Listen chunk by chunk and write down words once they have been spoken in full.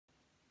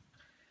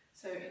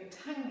So in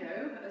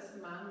tango, as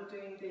the man, we're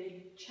doing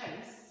the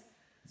chase.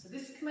 So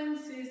this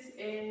commences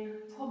in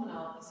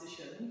promenade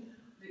position,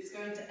 but it's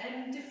going to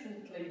end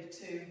differently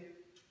to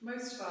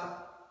most of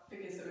our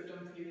figures that we've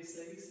done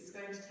previously. So it's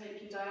going to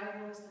take you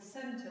diagonal to the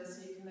centre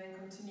so you can then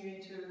continue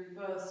into a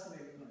reverse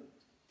movement.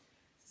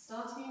 So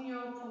starting in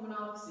your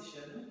promenade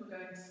position, we're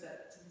going to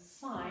step to the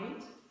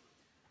side,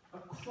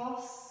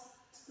 across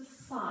to the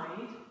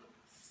side,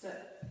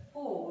 step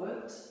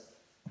forward,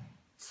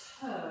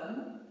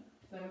 turn,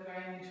 then we're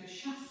going into a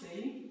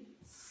chassé,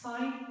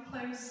 side,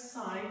 close,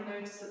 side.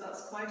 Notice that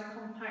that's quite a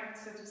compact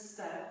set of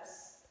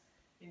steps.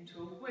 Into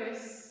a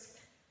whisk,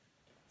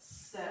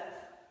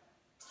 step,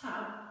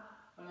 tap,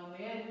 and on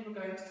the end we're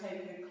going to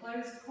take a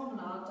closed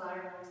promenade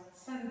diagonal to the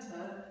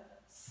centre,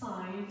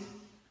 side,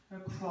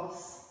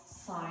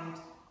 across, side,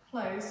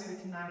 close. We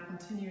can now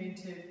continue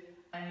into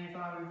any of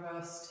our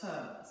reverse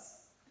turns.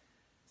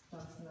 So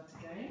that's that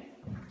again.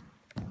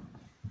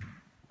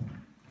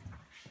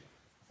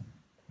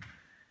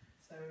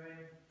 So we're in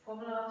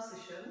promenade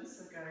position,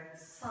 so going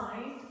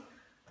side,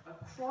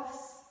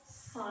 across,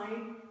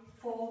 side,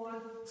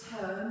 forward,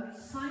 turn,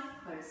 side,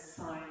 close,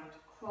 side,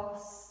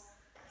 cross,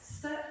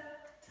 step,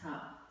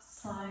 tap,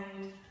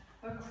 side,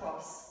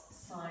 across,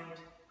 side,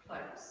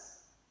 close.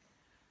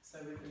 So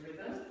with the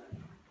rhythm.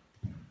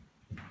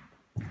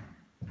 So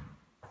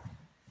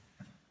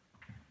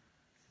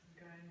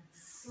going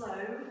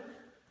slow,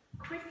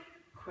 quick,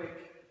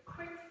 quick,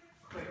 quick,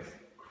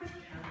 quick, quick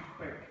and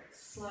quick,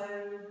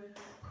 slow,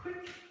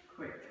 quick,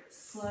 quick,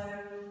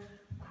 slow,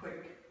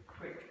 quick,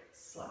 quick,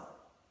 slow.